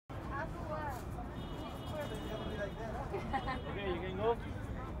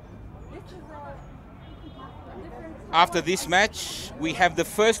After this match, we have the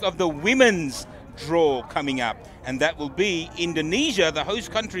first of the women's draw coming up, and that will be Indonesia, the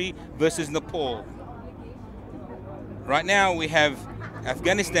host country, versus Nepal. Right now we have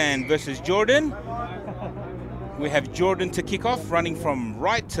Afghanistan versus Jordan. We have Jordan to kick off, running from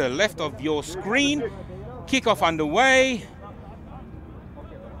right to left of your screen. Kickoff underway.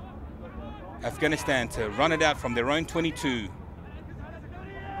 Afghanistan to run it out from their own 22.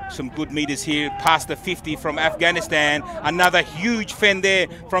 Some good meters here, past the 50 from Afghanistan. Another huge fend there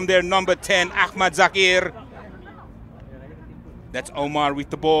from their number 10, Ahmad Zakir. That's Omar with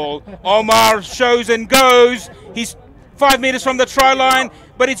the ball. Omar shows and goes. He's 5 meters from the try line,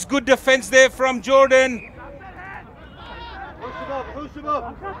 but it's good defense there from Jordan.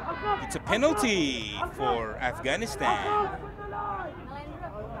 It's a penalty for Afghanistan.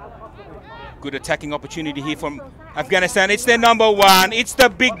 Good attacking opportunity here from Afghanistan. It's their number 1. It's the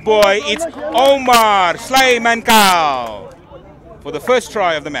big boy. It's Omar Sulaimankal for the first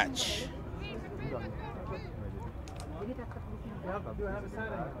try of the match.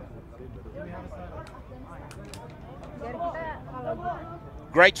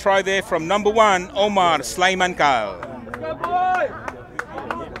 Great try there from number 1, Omar Sulaimankal.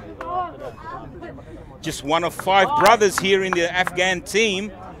 Just one of 5 brothers here in the Afghan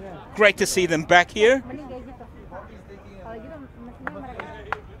team. Great to see them back here.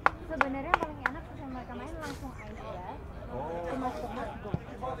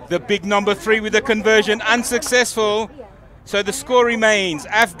 The big number 3 with the conversion unsuccessful. So the score remains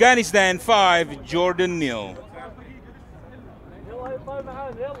Afghanistan 5, Jordan 0.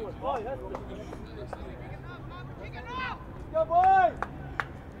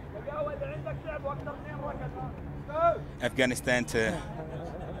 Afghanistan to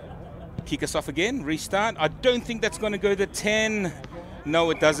kick us off again, restart. I don't think that's going to go to 10. No,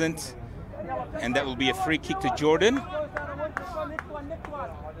 it doesn't. And that will be a free kick to Jordan.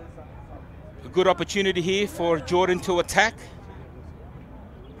 A good opportunity here for Jordan to attack,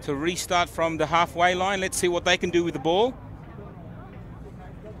 to restart from the halfway line. Let's see what they can do with the ball.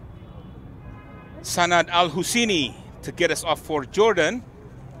 Sanad Al-Husseini to get us off for Jordan.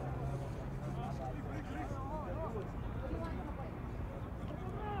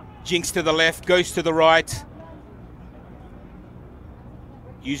 Jinx to the left, goes to the right.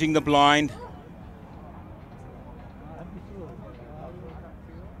 Using the blind.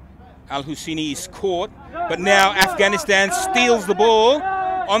 Al-Husseini is caught, but now Afghanistan steals the ball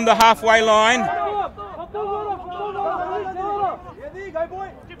on the halfway line.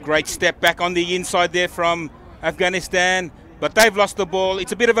 Great step back on the inside there from Afghanistan, but they've lost the ball.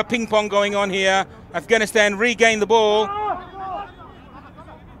 It's a bit of a ping pong going on here. Afghanistan regain the ball.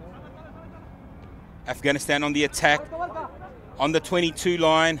 Afghanistan on the attack on the 22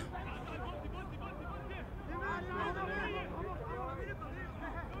 line.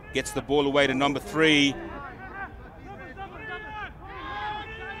 Gets the ball away to number 3.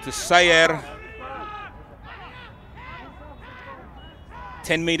 To Sayer.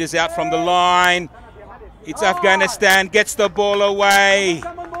 10 meters out from the line. It's Afghanistan, gets the ball away.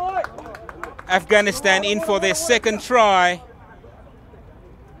 Afghanistan in for their second try.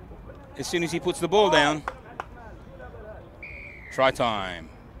 As soon as he puts the ball down. Try time.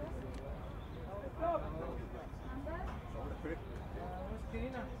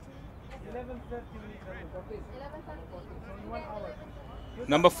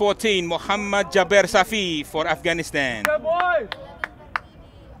 Number 14, Muhammad Jaber Safi for Afghanistan.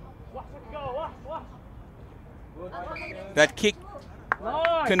 That kick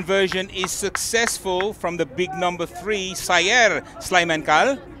conversion is successful from the big number 3, Sayer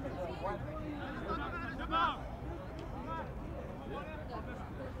Sulaimankal.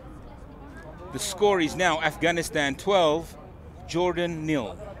 The score is now Afghanistan 12, Jordan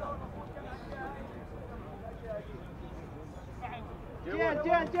 0.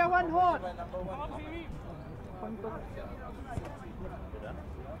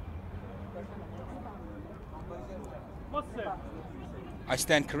 I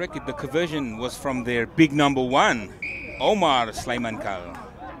stand corrected. The conversion was from their big number 1, Omar Sulaimankal.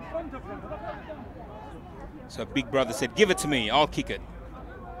 So big brother said, give it to me, I'll kick it.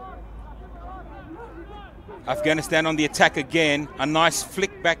 Afghanistan on the attack again. A nice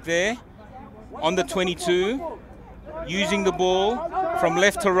flick back there on the 22. Using the ball from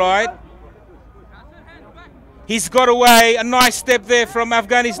left to right. He's got away. A nice step there from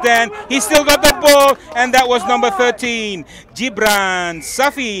Afghanistan. He's still got that ball. And that was number 13, Gibran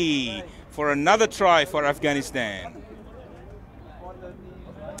Safi, for another try for Afghanistan.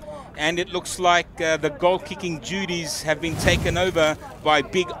 And it looks like the goal-kicking duties have been taken over by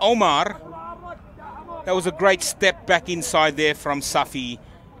Big Omar. That was a great step back inside there from Safi.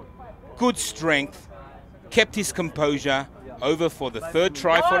 Good strength, kept his composure, over for the third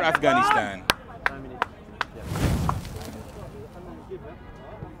try for Afghanistan.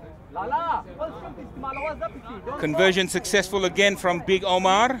 Conversion successful again from Big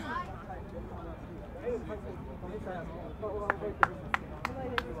Omar.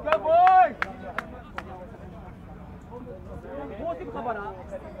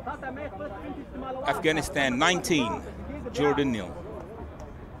 Afghanistan 19, Jordan 0.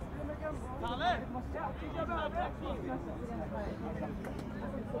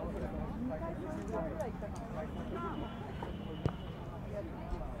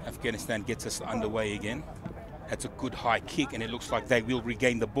 Afghanistan gets us underway again. That's a good high kick, and it looks like they will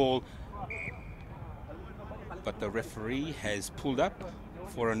regain the ball. But the referee has pulled up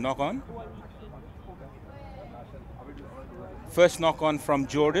for a knock-on. First knock-on from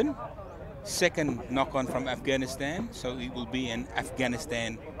Jordan, second knock-on from Afghanistan, so it will be an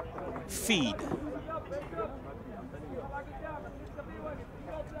Afghanistan feed.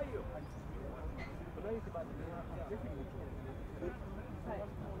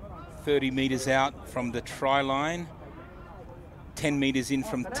 "30 meters out from the try line, 10 meters in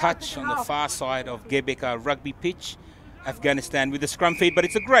from touch on the far side of Gebeka rugby pitch. Afghanistan with the scrum feed, but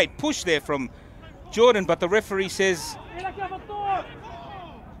it's a great push there from Jordan, but the referee says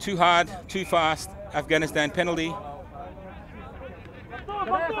too hard, too fast. Afghanistan penalty.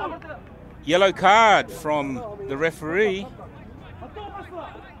 Yellow card from the referee.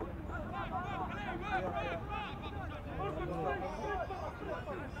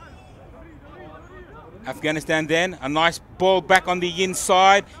 Afghanistan then, a nice ball back on the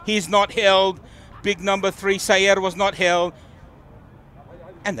inside. He's not held. Big number 3, Sayer, was not held.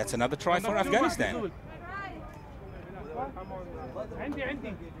 And that's another try for Afghanistan.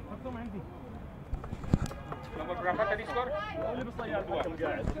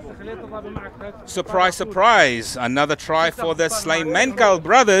 Surprise, surprise. Another try for the Slaymenkal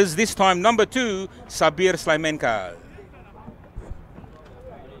brothers. This time number 2, Sabir Slaymenkal.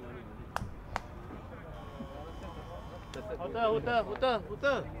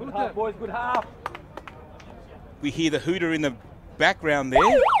 Boys, good half. We hear the hooter in the background there.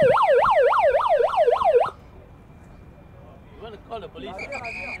 You want to call the police?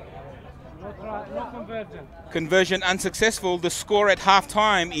 No conversion. Conversion unsuccessful. The score at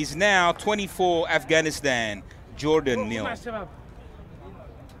halftime is now 24 Afghanistan, Jordan 0. Do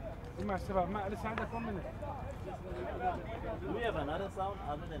we have another sound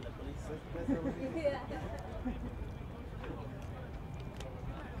other than the police?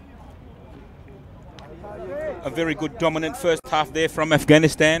 A very good dominant first half there from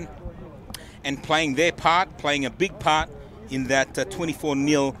Afghanistan, and playing their part, playing a big part in that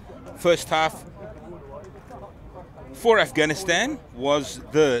 24-0 first half for Afghanistan was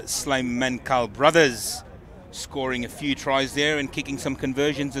the Slaymenkal brothers, scoring a few tries there and kicking some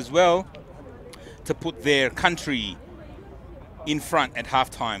conversions as well to put their country in front at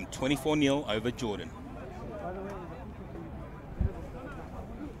halftime, 24-0 over Jordan.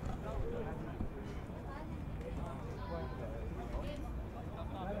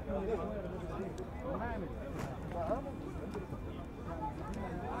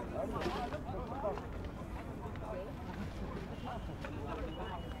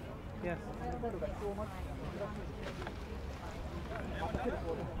 Yes.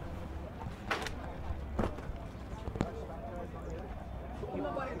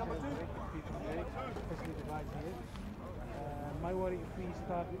 My worry if we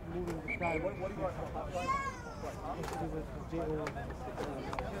start moving the time.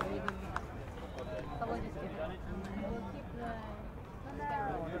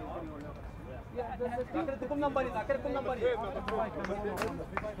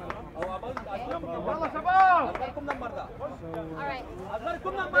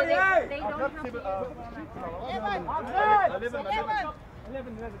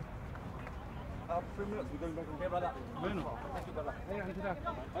 After 3 minutes, we're going back on. Okay, brother.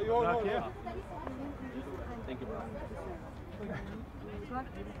 Thank you, brother.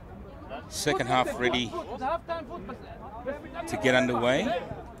 Second half ready to get underway.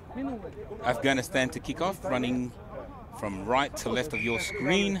 Afghanistan to kick off, running from right to left of your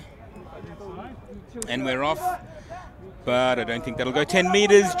screen. And we're off. But I don't think that'll go 10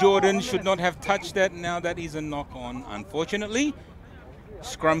 meters. Jordan should not have touched that. Now that is a knock on, unfortunately.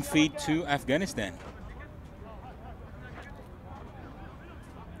 Scrum feed to Afghanistan.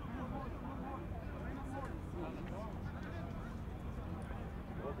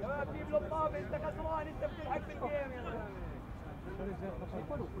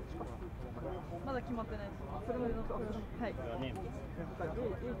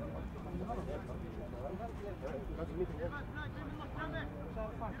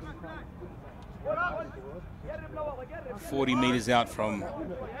 "40 meters out from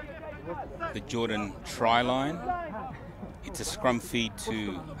the Jordan try line. It's a scrum feed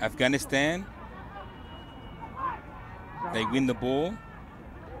to Afghanistan. They win the ball.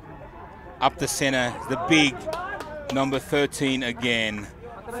 Up the center, the big number 13 again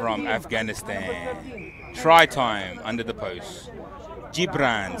from Afghanistan. Try time under the post.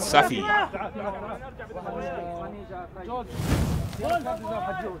 Gibran Safi.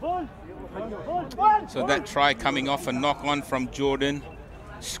 So that try coming off a knock on from Jordan.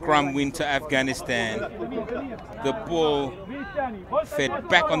 Scrum win to Afghanistan. The ball fed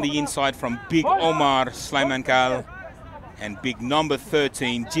back on the inside from Big Omar Slaimankal and big number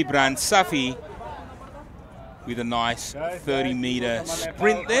 13 Gibran Safi with a nice 30-meter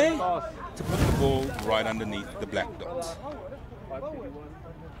sprint there to put the ball right underneath the black dots.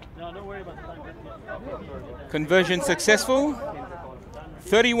 Conversion successful.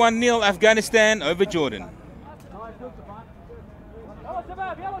 31-0 Afghanistan over Jordan.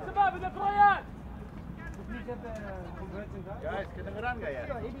 Guys, kedengeran nggak ya?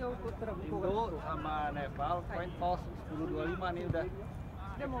 Indo sama Nepal, point toss 10-25 nih udah.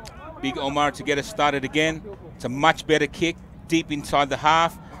 Big Omar to get us started again. It's a much better kick deep inside the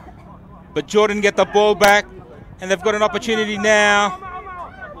half. But Jordan get the ball back and they've got an opportunity now.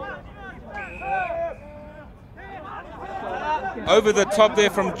 Over the top there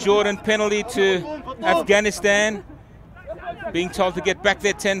from Jordan, penalty to Afghanistan. Being told to get back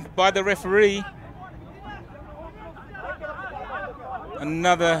their 10 by the referee.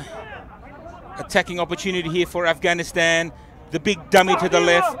 Another attacking opportunity here for Afghanistan. The big dummy to the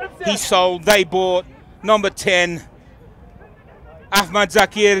left. He sold, they bought. Number 10. Ahmad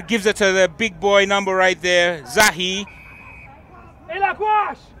Zakir gives it to the big boy, number 8 there, Zahi.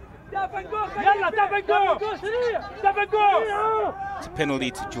 It's a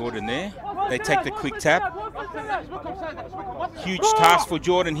penalty to Jordan there. They take the quick tap. Huge task for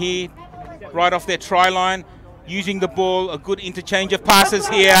Jordan here, right off their try line. Using the ball, a good interchange of passes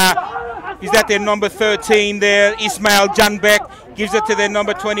here. Is that their number 13 there? Ismail Janbek gives it to their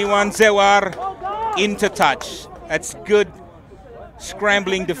number 21, Zewar, into touch. That's good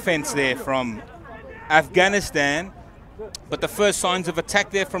scrambling defense there from Afghanistan. But the first signs of attack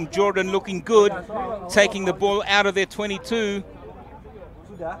there from Jordan looking good, taking the ball out of their 22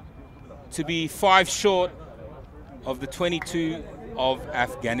 to be 5 short of the 22 of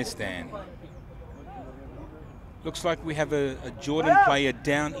Afghanistan. Looks like we have a Jordan player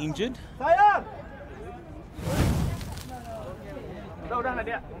down injured. Udah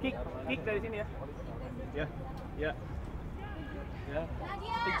dia. Kick dari sini ya. Ya. Ya. Ya.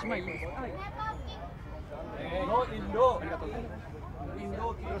 Indo.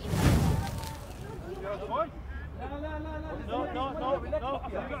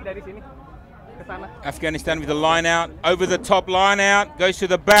 Dari sini ke sana. Afghanistan with the line out, over the top line out, goes to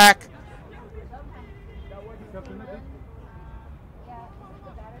the back.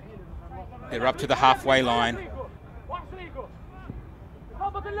 They're up to the halfway line.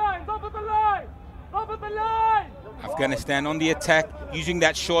 Afghanistan on the attack, using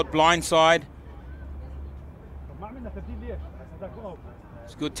that short blind side.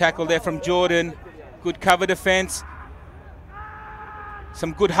 It's a good tackle there from Jordan. Good cover defense.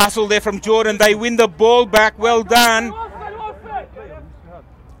 Some good hustle there from Jordan. They win the ball back. Well done.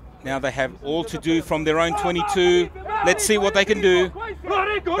 Now they have all to do from their own 22. Let's see what they can do.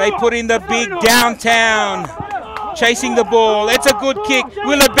 They put in the big downtown, chasing the ball. It's a good kick.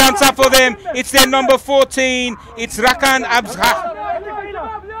 Will it bounce up for them? It's their number 14. It's Rakan Abzha.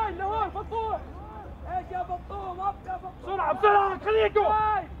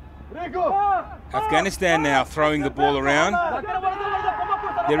 Afghanistan now throwing the ball around.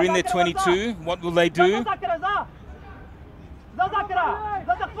 They're in their 22. What will they do?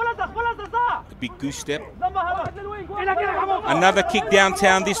 The big goose step. Another kick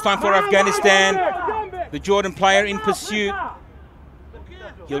downtown, this time for Afghanistan. The Jordan player in pursuit.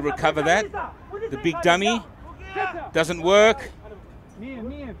 He'll recover that. The big dummy. Doesn't work.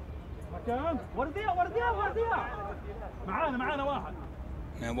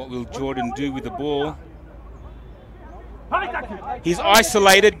 Now what will Jordan do with the ball? He's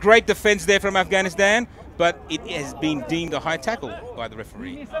isolated. Great defense there from Afghanistan, but it has been deemed a high tackle by the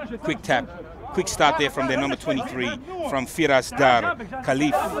referee. Quick tap. Quick start there from their number 23, from Firas Dar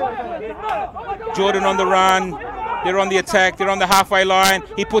Khalif. Jordan on the run. They're on the attack. They're on the halfway line.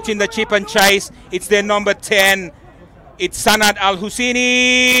 He puts in the chip and chase. It's their number 10. It's Sanad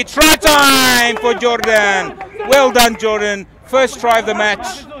Al-Husseini. Try time for Jordan. Well done, Jordan. First try of the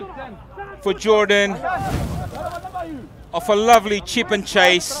match for Jordan. Off a lovely chip and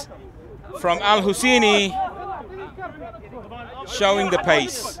chase from Al-Husseini, showing the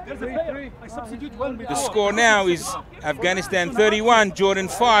pace. The score now is Afghanistan 31, Jordan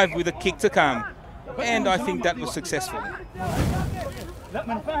 5 with a kick to come. And I think that was successful. لا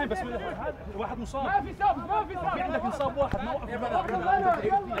ما انا فاهم بس واحد مصاب ما في سب ما في سب في عندك مصاب واحد ما وقف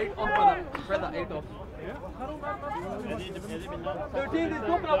 8 off 13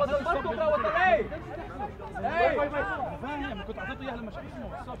 الكبرى ولا ايه فاهم كنت اعطيته اياها لما شفته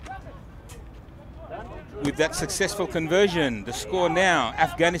With that successful conversion, the score now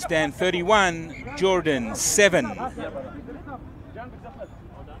Afghanistan 31, Jordan 7.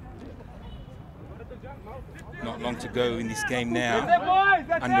 Not long to go in this game now.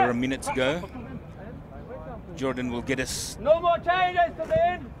 Under a minute to go. Jordan will get us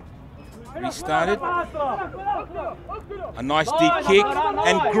restarted. A nice deep kick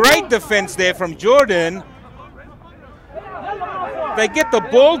and great defense there from Jordan. They get the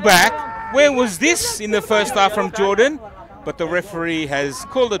ball back. Where was this in the first half from Jordan? But the referee has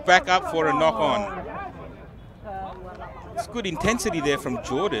called it back up for a knock-on. It's good intensity there from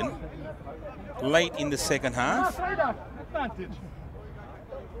Jordan late in the second half.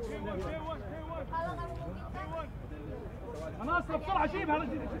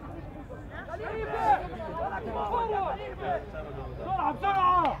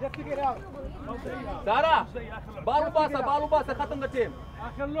 سارة بالو باسة ختم التيم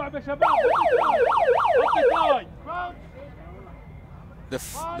اخر لعبة شباب The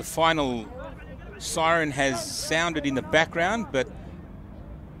final siren has sounded in the background, but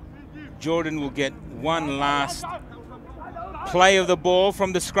Jordan will get one last play of the ball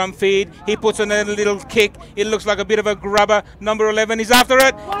from the scrum feed. He puts in a little kick. It looks like a bit of a grubber. Number 11 is after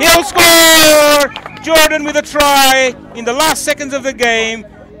it. He'll score! Jordan with a try in the last seconds of the game.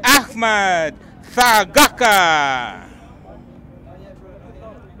 Ahmad Thagaka.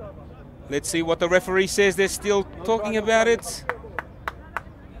 Let's see what the referee says. They're still talking about it.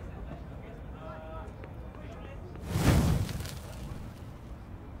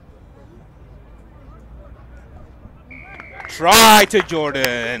 Try to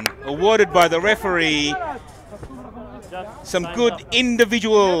Jordan, awarded by the referee. Some good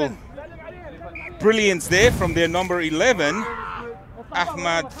individual brilliance there from their number 11,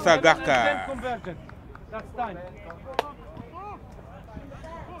 Ahmad Thagaka.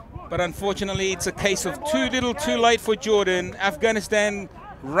 But unfortunately, it's a case of too little, too late for Jordan. Afghanistan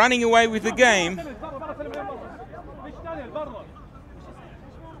running away with the game.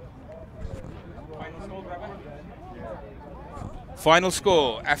 Final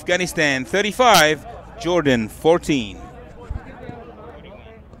score, Afghanistan 35, Jordan 14.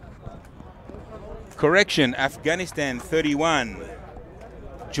 Correction, Afghanistan 31,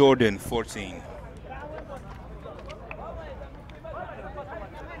 Jordan 14.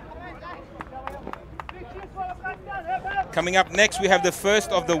 Coming up next, we have the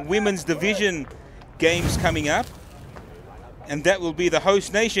first of the women's division games coming up. And that will be the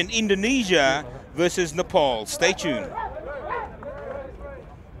host nation, Indonesia versus Nepal. Stay tuned.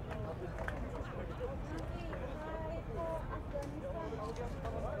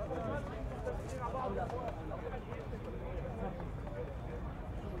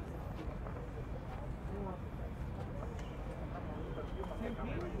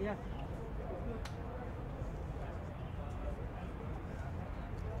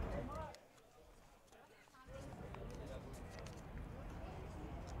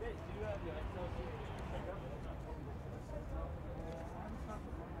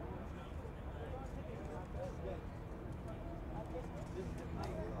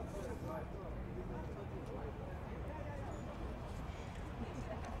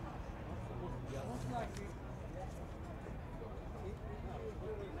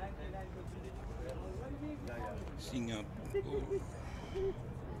 Singapore. Is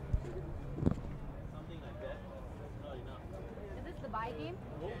this the buy game?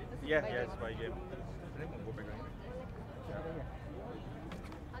 Yeah, it's buy game.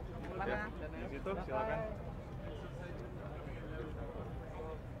 Ya, di situ silakan.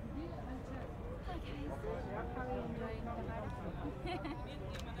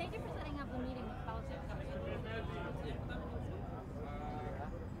 Thank you for setting up the meeting with politics.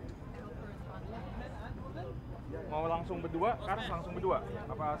 Mau langsung berdua, Kars langsung berdua.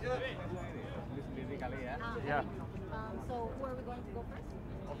 Apa sendiri kali ya? Ya. So where are we going to go first?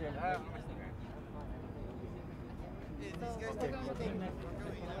 Okay.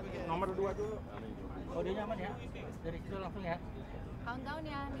 Nomor 2 dulu. Oh, dia nyaman ya? Dari situ langsung ya? Countdown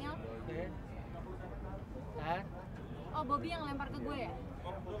ya, Neil. Oke. Tahan. Oh, Bobby yang lempar ke gue ya?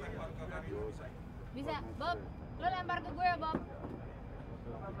 Bisa, Bob. Lo lempar ke gue ya, Bob.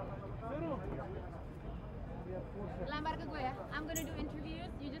 Lempar ke gue ya. I'm gonna do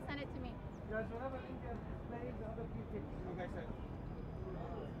interviews. You just send it to me.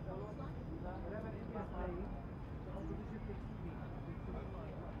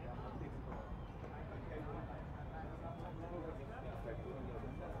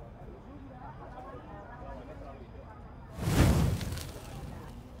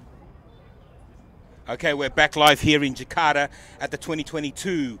 Okay, we're back live here in Jakarta at the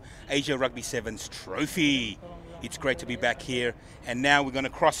 2022 Asia Rugby Sevens Trophy. It's great to be back here. And now we're going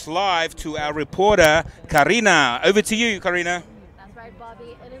to cross live to our reporter, Karina. Over to you, Karina. That's right,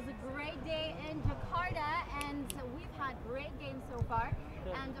 Bobby. It is a great day in Jakarta, and we've had great games so far.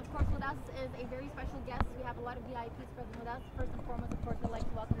 And of course, with us is a very special guest. We have a lot of VIPs present with us. First and foremost, of course, I'd like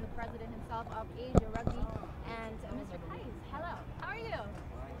to welcome the president himself of Asia Rugby, and Mr. Kais. Hello. How are you?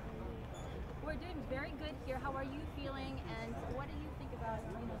 We're doing very good here. How are you feeling, and what do you think about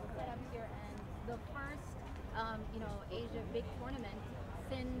the setup here and the first Asia big tournament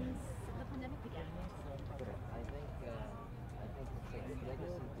since the pandemic began? I think it's a good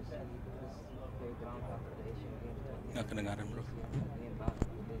legacy to see this playground after the Asian Games. Not kedengaran, bro. Again back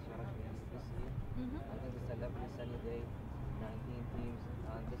to the Asia Rugby this year. I think it's a lovely sunny day, 19 teams,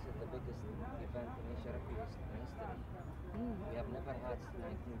 and this is the biggest event in Asia Rugby history. We have never had 19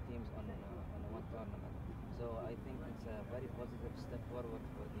 teams on one tournament. So I think it's a very positive step forward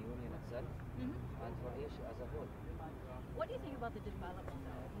for the union itself and for Asia as a whole. What do you think about the development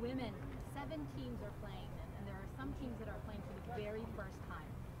though? Women, 7 teams are playing, and there are some teams that are playing for the very first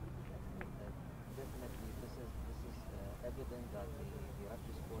time. Definitely, this is evident that the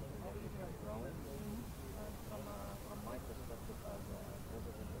rugby sport in the region is growing. From my perspective as a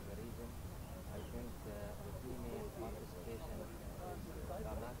president of the region, I think the female participation is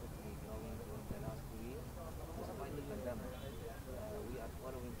dramatically growing in the last 2 years, despite the pandemic. We are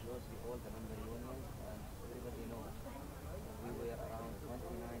following closely all the member unions, and everybody knows we were around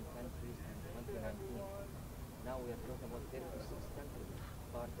 29 countries in 2019. Now we are talking about 36 countries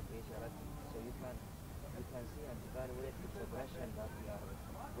part of Asia Rugby. So you can see and evaluate the progression that we are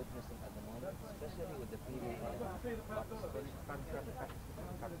witnessing at the moment, especially with the female participation.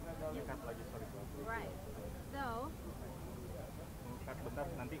 Right. So. Bentar,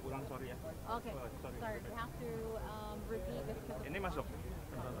 nanti ulang, sorry ya. Okay. Sorry, we have to repeat this. Ini masuk.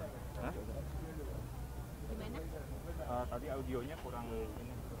 Hah? Gimana? Tadi audionya kurang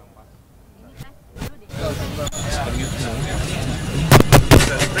pas. Ini kan dulu deh.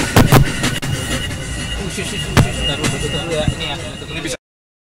 Taruh dulu ya. Ini ya. Ini bisa.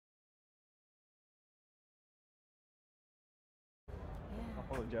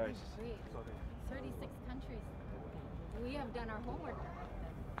 Apologize. Great. Sorry. 36 countries. We have done our homework.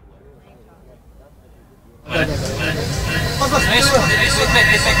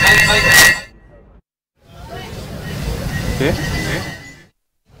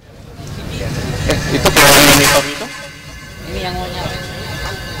 Itu peluang monitor itu? Ini yang mau nyala.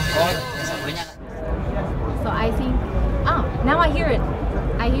 Oh, sampulnya. So I think, now I hear it.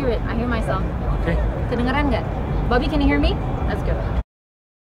 I hear myself. Okay. Kedengeran nggak? Bobby, can you hear me? That's good.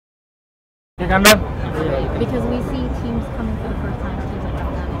 Okay, Kandan. Because we see teams coming for the first time, teams like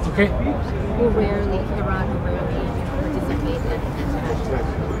Afghanistan, Okay. who rarely participate in international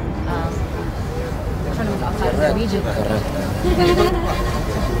tournaments outside of the region.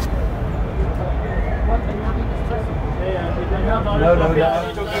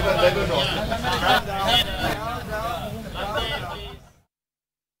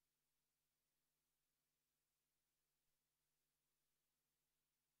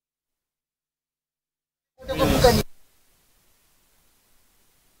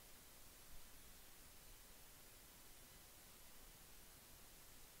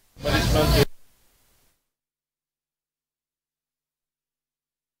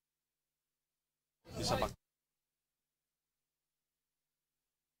 Bisa Pak.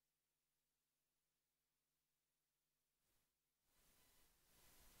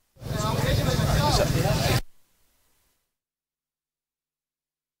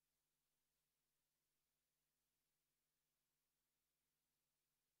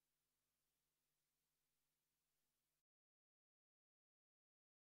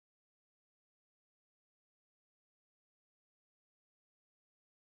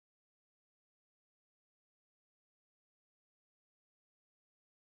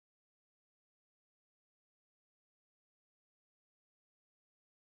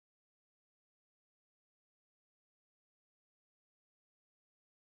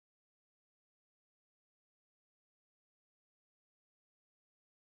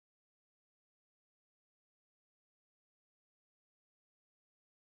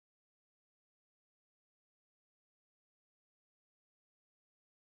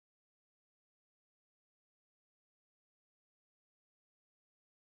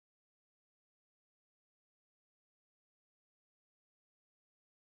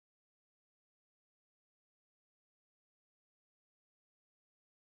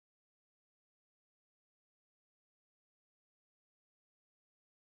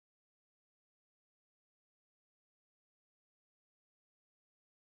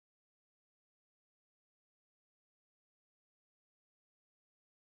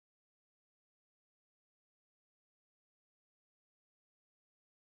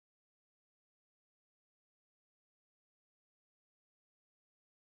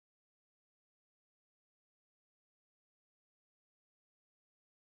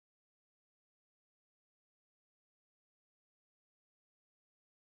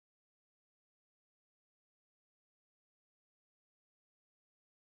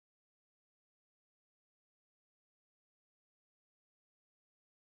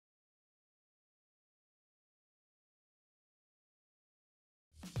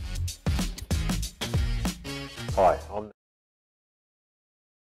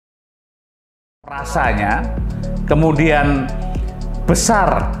 Rasanya, kemudian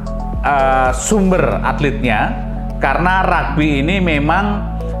besar sumber atletnya, karena rugby ini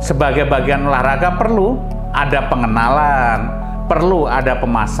memang sebagai bagian olahraga perlu ada pengenalan, perlu ada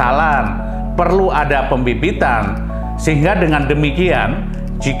pemasalan, perlu ada pembibitan, sehingga dengan demikian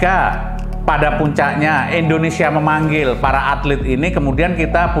jika pada puncaknya Indonesia memanggil para atlet ini, kemudian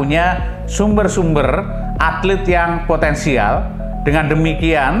kita punya sumber-sumber atlet yang potensial. Dengan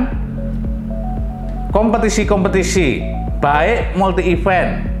demikian kompetisi-kompetisi baik multi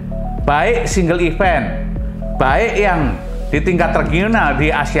event, baik single event, baik yang di tingkat regional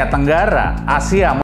di Asia Tenggara, Asia